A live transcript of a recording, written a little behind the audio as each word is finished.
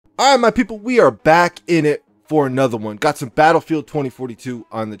All right, my people, we are back in it for another one. Got some Battlefield 2042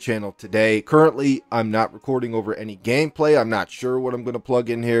 on the channel today. Currently, I'm not recording over any gameplay. I'm not sure what I'm going to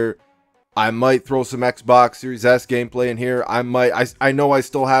plug in here. I might throw some Xbox Series S gameplay in here. I know I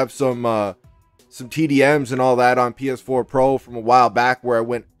still have some TDMs and all that on PS4 Pro from a while back where I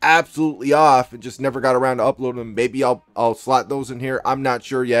went absolutely off and just never got around to uploading them. Maybe I'll slot those in here. I'm not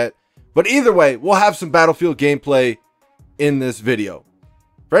sure yet. But either way, we'll have some Battlefield gameplay in this video.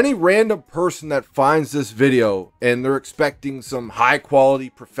 For any random person that finds this video and they're expecting some high quality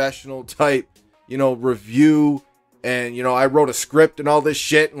professional type, review, and I wrote a script and all this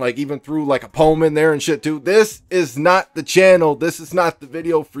shit and like even threw like a poem in there and shit too, this is not the channel. This is not the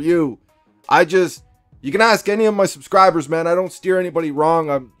video for you. You can ask any of my subscribers, man. I don't steer anybody wrong.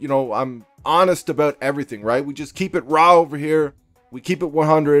 I'm honest about everything, right? We just keep it raw over here. We keep it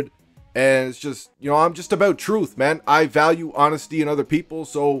 100. And it's just, I'm just about truth, man. I value honesty in other people,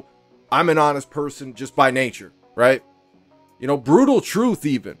 so I'm an honest person just by nature, right? Brutal truth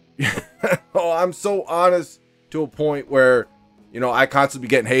even. Oh, I'm so honest to a point where, I constantly be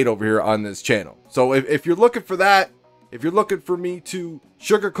getting hate over here on this channel. So if you're looking for that, if you're looking for me to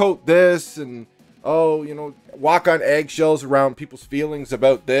sugarcoat this and, walk on eggshells around people's feelings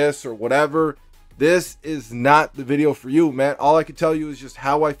about this or whatever, this is not the video for you, man. All I can tell you is just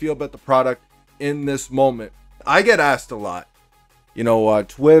how I feel about the product in this moment. I get asked a lot, on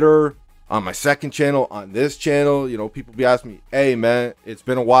Twitter, on my second channel, on this channel, people be asking me, hey, man, it's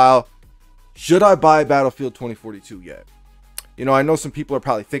been a while. Should I buy Battlefield 2042 yet? I know some people are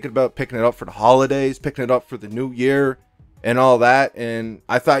probably thinking about picking it up for the holidays, picking it up for the new year and all that. And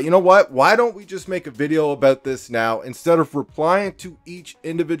I thought, you know what? Why don't we just make a video about this now? Instead of replying to each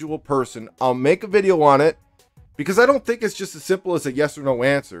individual person, I'll make a video on it because I don't think it's just as simple as a yes or no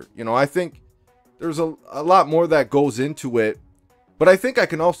answer. I think there's a lot more that goes into it, but I think I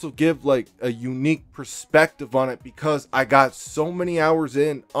can also give like a unique perspective on it because I got so many hours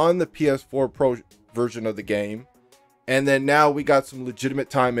in on the PS4 Pro version of the game. And then now we got some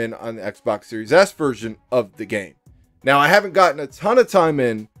legitimate time in on the Xbox Series S version of the game. Now, I haven't gotten a ton of time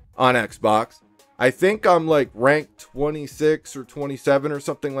in on Xbox. I think I'm like ranked 26 or 27 or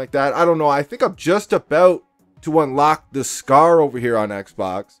something like that. I don't know. I think I'm just about to unlock the Scar over here on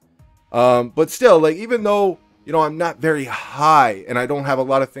Xbox. But still, like, even though, I'm not very high and I don't have a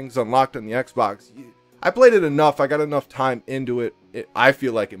lot of things unlocked on the Xbox, I played it enough. I got enough time into it, I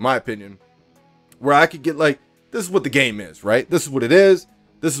feel like, in my opinion, where I could get like, this is what the game is, right? This is what it is.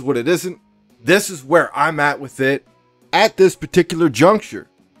 This is what it isn't. This is where I'm at with it at this particular juncture.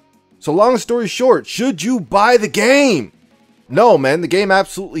 So long story short, should you buy the game? No, man, the game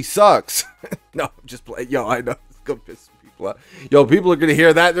absolutely sucks. No, I'm just playing. Yo, I know it's gonna piss people off. Yo, people are gonna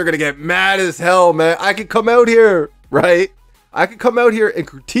hear that. They're gonna get mad as hell, man. I could come out here, right? I could come out here and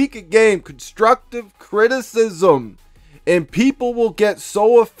critique a game, constructive criticism, and people will get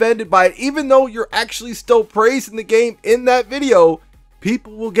so offended by it. Even though you're actually still praising the game in that video,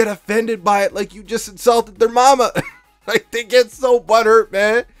 people will get offended by it like you just insulted their mama. Like, they get so butthurt,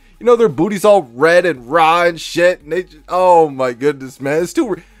 man. Their booty's all red and raw and shit. And they just, oh my goodness, man. It's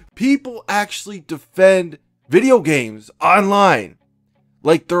too, people actually defend video games online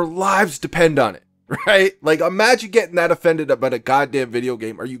like their lives depend on it, right? Like, imagine getting that offended about a goddamn video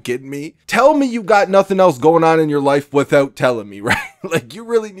game. Are you kidding me? Tell me you got nothing else going on in your life without telling me, right? Like, you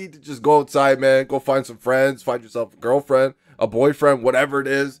really need to just go outside, man. Go find some friends. Find yourself a girlfriend, a boyfriend, whatever it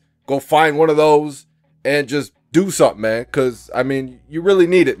is. Go find one of those and just do something, man, because, I mean, you really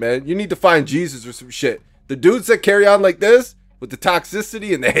need it, man. You need to find Jesus or some shit. The dudes that carry on like this, with the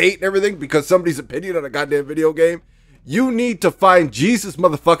toxicity and the hate and everything, because somebody's opinion on a goddamn video game, you need to find Jesus,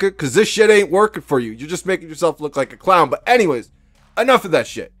 motherfucker, because this shit ain't working for you. You're just making yourself look like a clown. But anyways, enough of that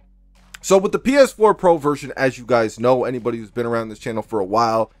shit. So with the PS4 Pro version, as you guys know, anybody who's been around this channel for a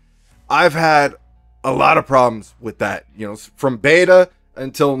while, I've had a lot of problems with that, from beta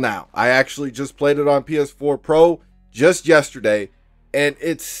until now. I actually just played it on PS4 Pro just yesterday, and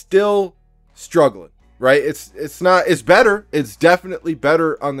it's still struggling, right? It's better. It's definitely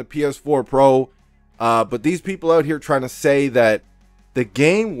better on the PS4 Pro. But these people out here trying to say that the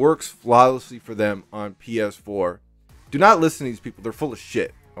game works flawlessly for them on PS4. Do not listen to these people. They're full of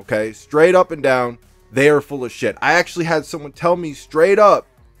shit, okay? Straight up and down, they are full of shit. I actually had someone tell me straight up,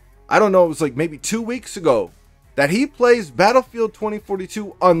 I don't know, it was like maybe 2 weeks ago, that he plays Battlefield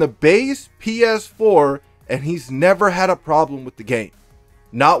 2042 on the base PS4 and he's never had a problem with the game.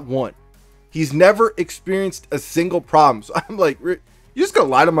 Not one. He's never experienced a single problem. So I'm like, You just gonna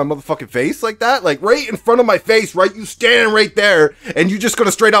lie to my motherfucking face like that? Like, right in front of my face, right? You standing right there, and you just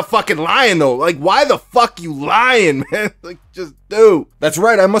gonna straight up fucking lying, though. Like, why the fuck you lying, man? Like, just do. That's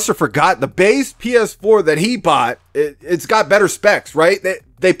right, I must have forgot. The base PS4 that he bought, it's got better specs, right?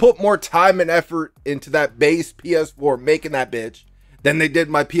 They put more time and effort into that base PS4, making that bitch, than they did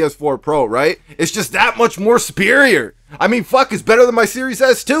my PS4 Pro, right? It's just that much more superior. I mean, fuck, it's better than my Series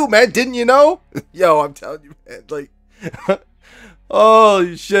S too, man. Didn't you know? Yo, I'm telling you, man, like...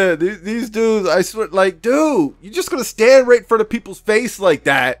 Holy shit, these dudes, I swear, like, dude, you just gonna stand right in front of people's face like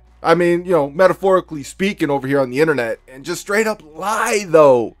that? I mean, you know, metaphorically speaking over here on the internet, and just straight up lie,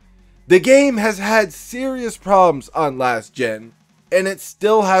 though. The game has had serious problems on last gen, and it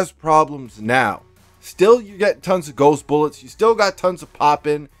still has problems now. Still, you get tons of ghost bullets, you still got tons of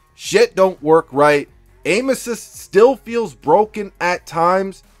popping, shit don't work right, aim assist still feels broken at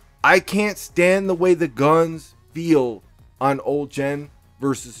times. I can't stand the way the guns feel on old gen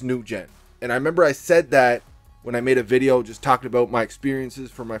versus new gen. And I remember I said that when I made a video just talking about my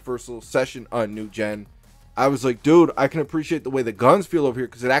experiences for my first little session on new gen. I was like, dude, I can appreciate the way the guns feel over here,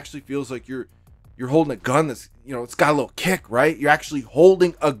 because it actually feels like you're holding a gun that's, you know, it's got a little kick, right? You're actually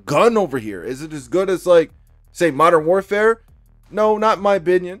holding a gun over here. Is it as good as, like, say, Modern Warfare? No, not in my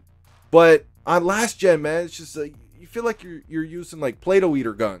opinion. But on last gen, man, it's just like, you feel like you're using like Play-Doh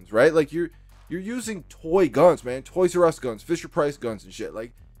eater guns, right? Like you're using toy guns, man. Toys R Us guns, Fisher Price guns and shit.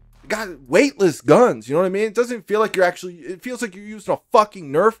 Like, you got weightless guns, you know what I mean? It doesn't feel like it feels like you're using a fucking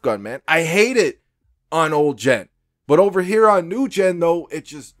Nerf gun, man. I hate it on old gen. But over here on new gen, though, it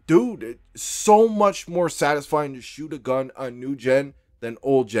just, dude, it's so much more satisfying to shoot a gun on new gen than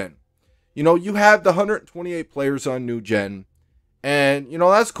old gen. You know, you have the 128 players on new gen, and, you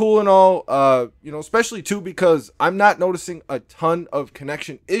know, that's cool and all, you know, especially, too, because I'm not noticing a ton of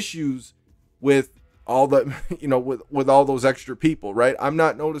connection issues with all the, you know, with all those extra people, right? I'm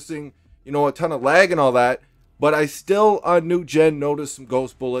not noticing, you know, a ton of lag and all that, but I still on new gen notice some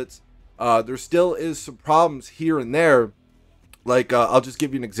ghost bullets. There still is some problems here and there. Like, I'll just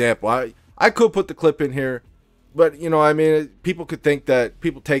give you an example. I could put the clip in here, but, you know, I mean, people could think that,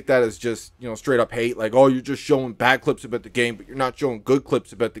 people take that as just, you know, straight up hate. Like, oh, you're just showing bad clips about the game, but you're not showing good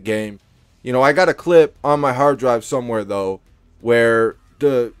clips about the game. You know, I got a clip on my hard drive somewhere, though, where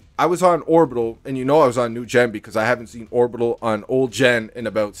I was on Orbital, and you know I was on new gen because I haven't seen Orbital on old gen in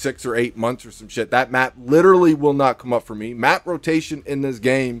about 6 or 8 months or some shit. That map literally will not come up for me. Map rotation in this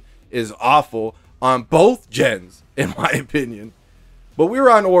game is awful on both gens, in my opinion. But we were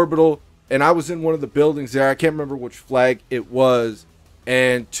on Orbital, and I was in one of the buildings there. I can't remember which flag it was,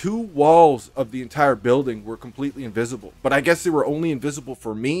 and 2 walls of the entire building were completely invisible. But I guess they were only invisible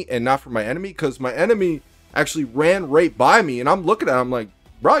for me and not for my enemy, because my enemy actually ran right by me, and I'm looking at him, I'm like,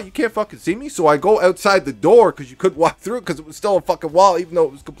 bro, you can't fucking see me? So I go outside the door, because you could walk through it, because it was still a fucking wall, even though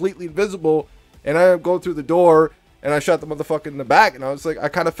it was completely invisible. And I go through the door, and I shot the motherfucker in the back, and I was like, I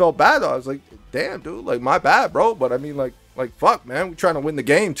kind of felt bad, though. I was like, damn, dude, like, my bad, bro. But I mean, like, fuck, man, we're trying to win the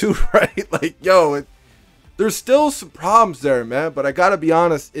game, too, right? Like, yo, there's still some problems there, man. But I gotta be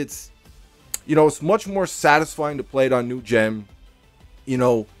honest, it's, you know, it's much more satisfying to play it on new gen. You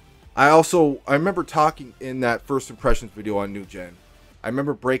know, I remember talking in that first impressions video on new gen. I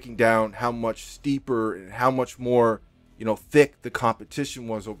remember breaking down how much steeper and how much more, you know, thick the competition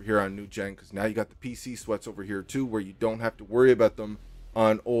was over here on new gen, because now you got the PC sweats over here too, where you don't have to worry about them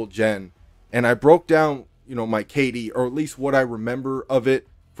on old gen. And I broke down, you know, my KD, or at least what I remember of it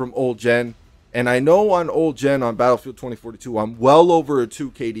from old gen. And I know on old gen on Battlefield 2042, I'm well over a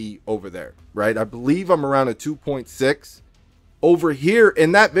 2 KD over there, right? I believe I'm around a 2.6. Over here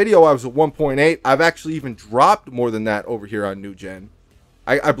in that video, I was a 1.8. I've actually even dropped more than that over here on new gen.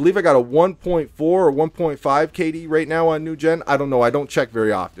 I believe I got a 1.4 or 1.5 KD right now on new gen. I don't know. I don't check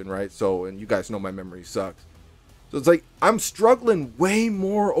very often, right? So, and you guys know my memory sucks. So it's like I'm struggling way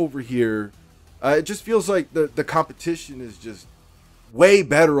more over here. It just feels like the competition is just way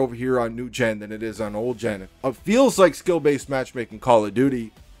better over here on new gen than it is on old gen. It feels like skill-based matchmaking Call of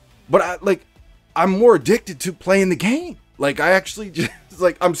Duty, but I'm more addicted to playing the game. Like, I actually just,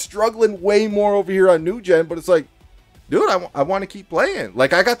 like, I'm struggling way more over here on new gen, but it's like, dude, I want to keep playing.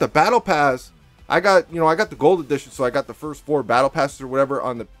 Like, I got the battle pass. I got the gold edition, so I got the first 4 battle passes or whatever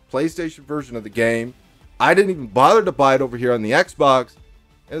on the PlayStation version of the game. I didn't even bother to buy it over here on the Xbox.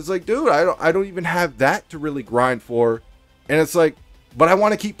 And it's like, dude, I don't even have that to really grind for. And it's like, but I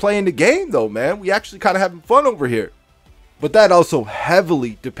want to keep playing the game though, man. We actually kind of having fun over here. But that also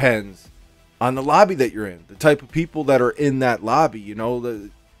heavily depends on the lobby that you're in, the type of people that are in that lobby. You know,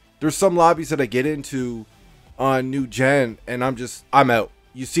 there's some lobbies that I get into on new gen, and I'm out.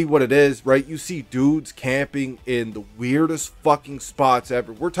 you see what it is, right? You see dudes camping in the weirdest fucking spots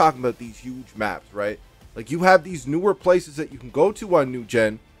ever. We're talking about these huge maps, right? Like, you have these newer places that you can go to on new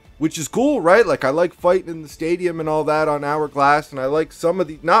gen, which is cool, right? Like, I like fighting in the stadium and all that on Hourglass, and I like some of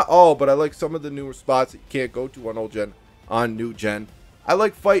the, not all, but I like some of the newer spots that you can't go to on old gen, on new gen. I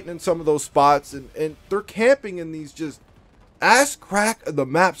like fighting in some of those spots, and they're camping in these just ass crack of the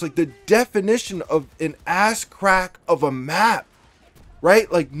maps, like the definition of an ass crack of a map,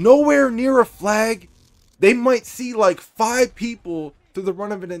 right? Like, nowhere near a flag. They might see like 5 people through the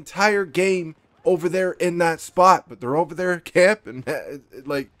run of an entire game over there in that spot, but they're over there camping.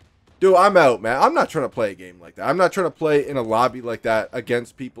 Like, dude, I'm out, man. I'm not trying to play a game like that. I'm not trying to play in a lobby like that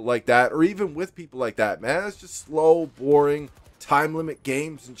against people like that, or even with people like that, man. It's just slow, boring, time limit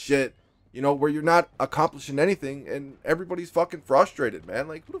games and shit, you know, where you're not accomplishing anything and everybody's fucking frustrated, man.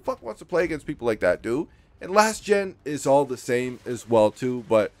 Like, who the fuck wants to play against people like that, dude? And last gen is all the same as well too,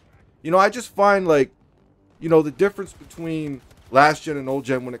 but you know, I just find, like, you know, the difference between last gen and old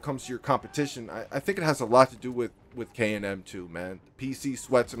gen when it comes to your competition, I think it has a lot to do with K&M too, man. The PC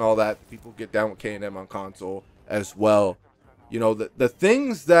sweats and all that. People get down with K&M on console as well. You know, the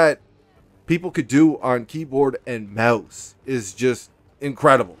things that people could do on keyboard and mouse is just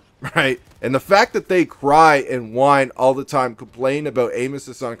incredible, right? And the fact that they cry and whine all the time, complain about aim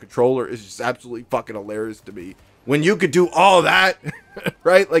assist on controller, is just absolutely fucking hilarious to me. When you could do all that,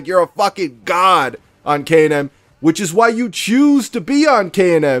 right? Like, you're a fucking god on K&M, which is why you choose to be on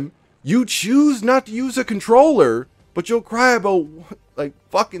K&M. You choose not to use a controller, but you'll cry about, like,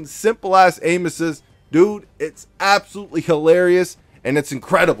 fucking simple ass aim assist. Dude, it's absolutely hilarious, and it's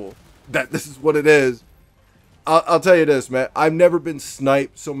incredible that this is what it is. I'll tell you this, man. I've never been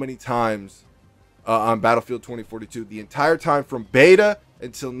sniped so many times on Battlefield 2042. The entire time from beta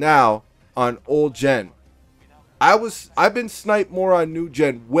until now on old gen. I've been sniped more on new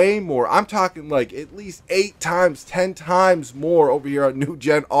gen, way more. I'm talking like at least 8 times, 10 times more over here on new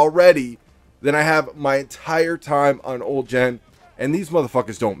gen already than I have my entire time on old gen. And these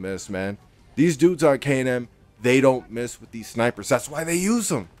motherfuckers don't miss, man. These dudes on K&M, they don't miss with these snipers. That's why they use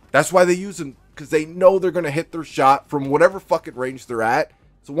them. That's why they use them, because they know they're going to hit their shot from whatever fucking range they're at.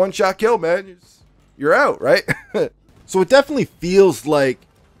 It's a one-shot kill, man. You're out, right? So it definitely feels like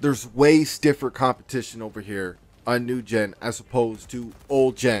there's way stiffer competition over here on new gen as opposed to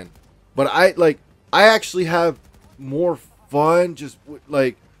old gen. But I actually have more fun just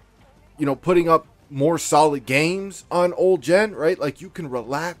like, you know, putting up more solid games on old gen, right? Like, you can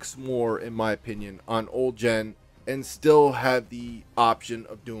relax more, in my opinion, on old gen and still have the option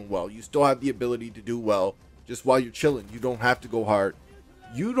of doing well. You still have the ability to do well just while you're chilling. You don't have to go hard.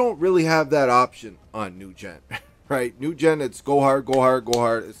 You don't really have that option on new gen, right? New gen, it's go hard, go hard, go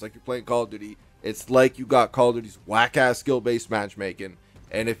hard. It's like you're playing Call of Duty. It's like you got Call of Duty's whack-ass skill-based matchmaking.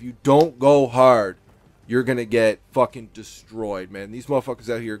 And if you don't go hard, you're going to get fucking destroyed, man. These motherfuckers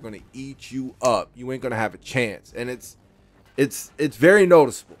out here are going to eat you up. You ain't going to have a chance. And it's very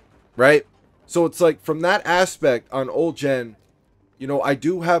noticeable, right? So it's like, from that aspect on old gen, you know, I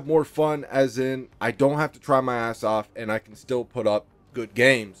do have more fun, as in I don't have to try my ass off and I can still put up good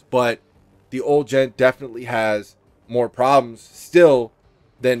games. But the old gen definitely has more problems still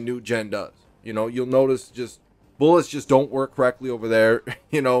than new gen does. You know, you'll notice just bullets just don't work correctly over there.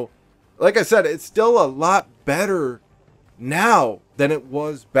 You know, like I said, it's still a lot better now than it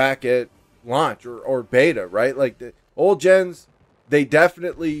was back at launch or beta, right? Like, the old gens, they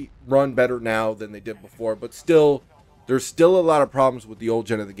definitely run better now than they did before, but still, there's still a lot of problems with the old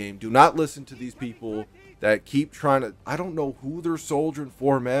gen of the game. Do not listen to these people that keep trying to, I don't know who they're soldiering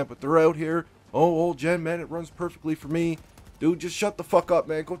for, man, but they're out here, oh, old gen, man, it runs perfectly for me. Dude, just shut the fuck up,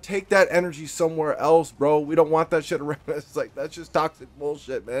 man. Go take that energy somewhere else, bro. We don't want that shit around us. It's like, that's just toxic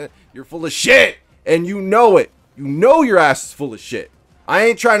bullshit, man. You're full of shit, and you know it. You know your ass is full of shit. I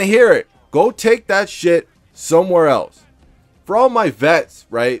ain't trying to hear it. Go take that shit somewhere else. For all my vets,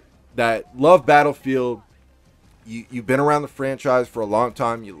 right, that love Battlefield, you've been around the franchise for a long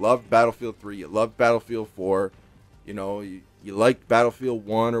time. You loved Battlefield 3. You loved Battlefield 4. You know, you liked Battlefield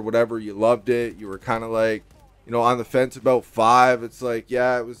 1 or whatever. You loved it. You were kind of like, you know, on the fence about 5. It's like,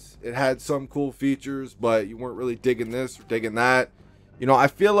 yeah, it had some cool features, but you weren't really digging this or digging that. You know, I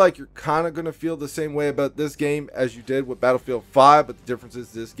feel like you're kind of going to feel the same way about this game as you did with Battlefield 5, but the difference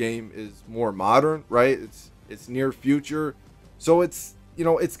is this game is more modern, right? It's near future. So it's, you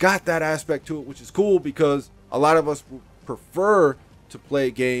know, it's got that aspect to it, which is cool, because a lot of us would prefer to play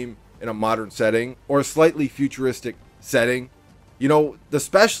a game in a modern setting or a slightly futuristic setting. You know, the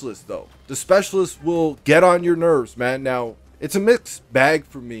specialists, though. The specialists will get on your nerves, man. Now, it's a mixed bag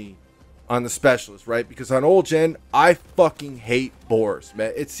for me on the specialist, right? Because on old gen, I fucking hate boars,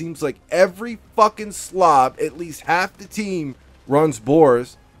 man. It seems like every fucking slob, at least half the team runs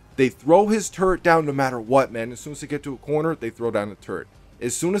boars. They throw his turret down no matter what, man. As soon as they get to a corner, they throw down the turret.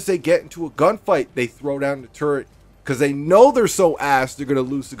 As soon as they get into a gunfight, they throw down the turret because they know they're so ass they're going to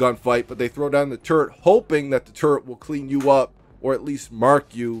lose the gunfight, but they throw down the turret hoping that the turret will clean you up or at least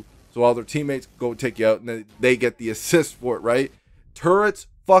mark you so all their teammates can go take you out and then they get the assist for it, right? Turrets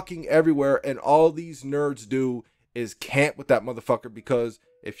fucking everywhere, and all these nerds do is camp with that motherfucker, because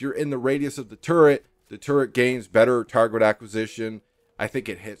if you're in the radius of the turret gains better target acquisition. I think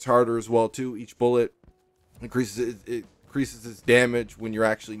it hits harder as well too. Each bullet increases its damage when you're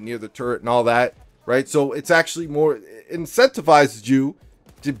actually near the turret and all that, right? So it's actually more, it incentivizes you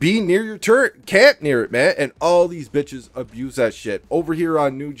to be near your turret, camp near it, man. And all these bitches abuse that shit. Over here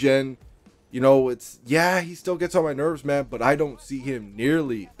on new gen, you know, it's, yeah, he still gets on my nerves, man, but I don't see him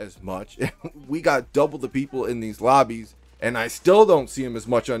nearly as much. We got double the people in these lobbies, and I still don't see him as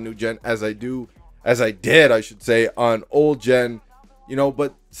much on new gen as I did, I should say, on old gen. You know,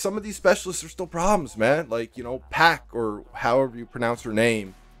 but some of these specialists are still problems, man. Like, you know, Pack, or however you pronounce her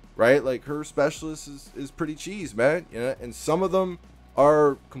name, right? Like, her specialist is pretty cheese, man. You know, and some of them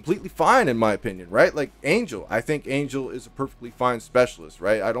are completely fine, in my opinion, right? Like Angel. I think Angel is a perfectly fine specialist,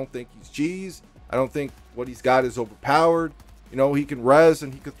 right? I don't think he's cheese. I don't think what he's got is overpowered. You know, he can res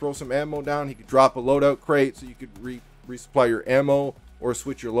and he could throw some ammo down. He could drop a loadout crate so you could resupply your ammo or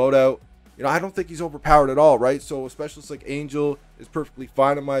switch your loadout. You know, I don't think he's overpowered at all, right? So a specialist like Angel is perfectly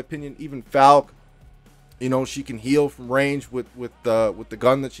fine, in my opinion. Even Falk, you know, she can heal from range with the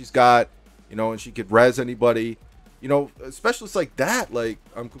gun that she's got, you know, and she could res anybody. You know, specialists like that, like,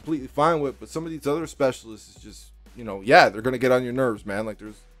 I'm completely fine with. But some of these other specialists is just, you know, yeah, they're gonna get on your nerves, man. Like,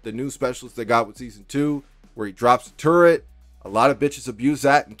 there's the new specialist they got with season 2 where he drops a turret. A lot of bitches abuse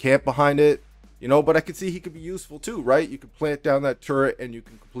that and camp behind it. You know, but I could see he could be useful too, right? You could plant down that turret and you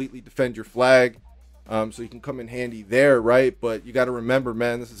can completely defend your flag. So you can come in handy there, right? But you got to remember,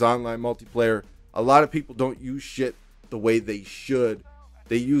 man, this is online multiplayer. A lot of people don't use shit the way they should.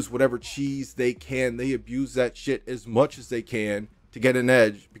 They use whatever cheese they can. They abuse that shit as much as they can to get an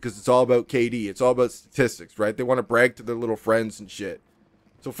edge, because it's all about KD. It's all about statistics, right? They want to brag to their little friends and shit.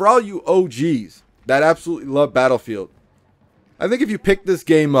 So for all you OGs that absolutely love Battlefield, I think if you pick this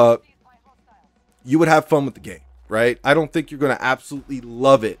game up, you would have fun with the game, right? I don't think you're going to absolutely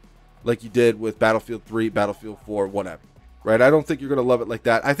love it like you did with Battlefield 3, Battlefield 4, whatever, right? I don't think you're going to love it like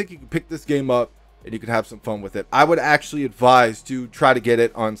that. I think you can pick this game up and you can have some fun with it. I would actually advise to try to get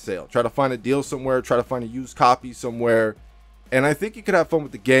it on sale. Try to find a deal somewhere. Try to find a used copy somewhere. And I think you could have fun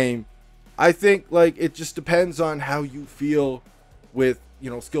with the game. I think, like, it just depends on how you feel with, you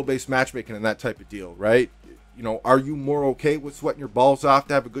know, skill-based matchmaking and that type of deal, right? You know, are you more okay with sweating your balls off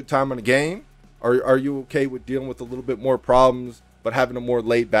to have a good time on a game? Are you okay with dealing with a little bit more problems, but having a more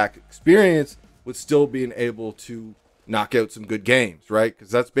laid-back experience with still being able to knock out some good games, right? Because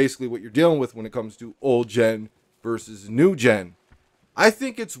that's basically what you're dealing with when it comes to old gen versus new gen. I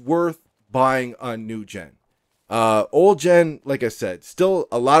think it's worth buying on new gen. Old gen, like I said, still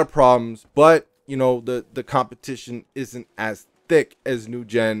a lot of problems, but, you know, the competition isn't as thick as new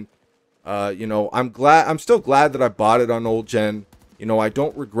gen. You know, I'm still glad that I bought it on old gen. You know, I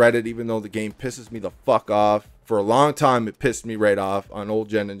don't regret it, even though the game pisses me the fuck off. For a long time, it pissed me right off on old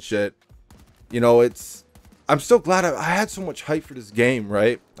gen and shit. You know, I'm still glad I had so much hype for this game,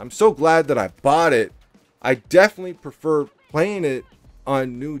 right? I'm so glad that I bought it. I definitely prefer playing it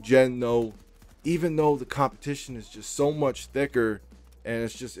on new gen, though, even though the competition is just so much thicker. And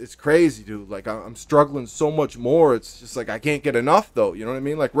it's crazy, dude. Like, I'm struggling so much more. It's just like I can't get enough, though. You know what I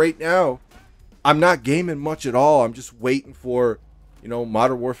mean? Like, right now, I'm not gaming much at all. I'm just waiting for, you know,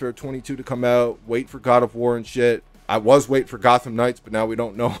 Modern Warfare 22 to come out, wait for God of War and shit. I was waiting for Gotham Knights, but now we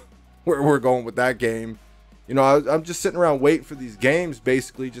don't know where we're going with that game. You know, I'm just sitting around waiting for these games,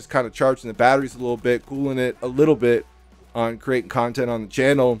 basically just kind of charging the batteries a little bit, cooling it a little bit on creating content on the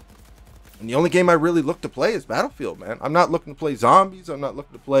channel. And the only game I really look to play is Battlefield, man. I'm not looking to play zombies. I'm not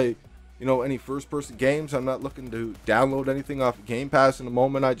looking to play, you know, any first-person games. I'm not looking to download anything off of Game Pass in the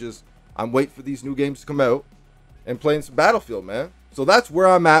moment. I'm waiting for these new games to come out and playing some Battlefield, man. So that's where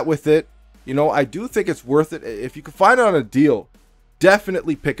I'm at with it. You know, I do think it's worth it. If you can find it on a deal,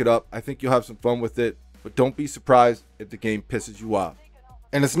 definitely pick it up. I think you'll have some fun with it. But don't be surprised if the game pisses you off.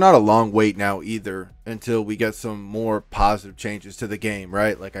 And it's not a long wait now either until we get some more positive changes to the game,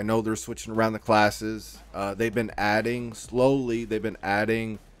 right? Like, I know they're switching around the classes. They've been adding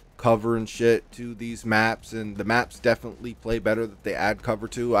cover and shit to these maps. And the maps definitely play better that they add cover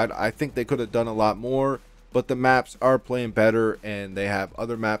to. I think they could have done a lot more. but the maps are playing better, and they have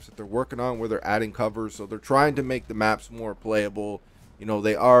other maps that they're working on where they're adding covers. So they're trying to make the maps more playable. You know,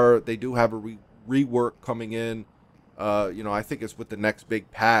 they do have a rework coming in. You know, I think it's with the next big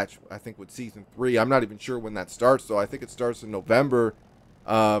patch. I think with season 3. I'm not even sure when that starts, though. I think it starts in November.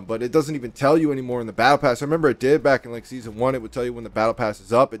 But it doesn't even tell you anymore in the battle pass. I remember it did back in like season 1. It would tell you when the battle pass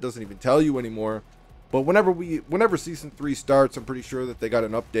is up. It doesn't even tell you anymore. But whenever season 3 starts, I'm pretty sure that they got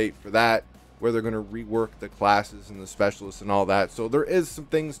an update for that, where they're going to rework the classes and the specialists and all that. So there is some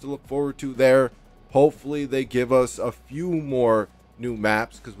things to look forward to there. Hopefully they give us a few more new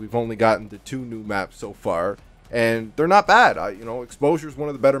maps, because we've only gotten the 2 new maps so far, and they're not bad. You know, Exposure is one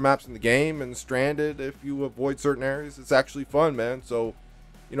of the better maps in the game, and Stranded, if you avoid certain areas, it's actually fun, man. So,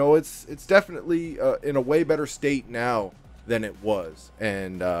 you know, it's definitely in a way better state now than it was.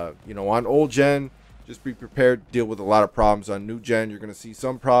 And you know, on old gen, just be prepared to deal with a lot of problems. On new gen, you're going to see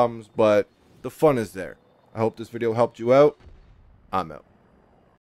some problems, but the fun is there. I hope this video helped you out. I'm out.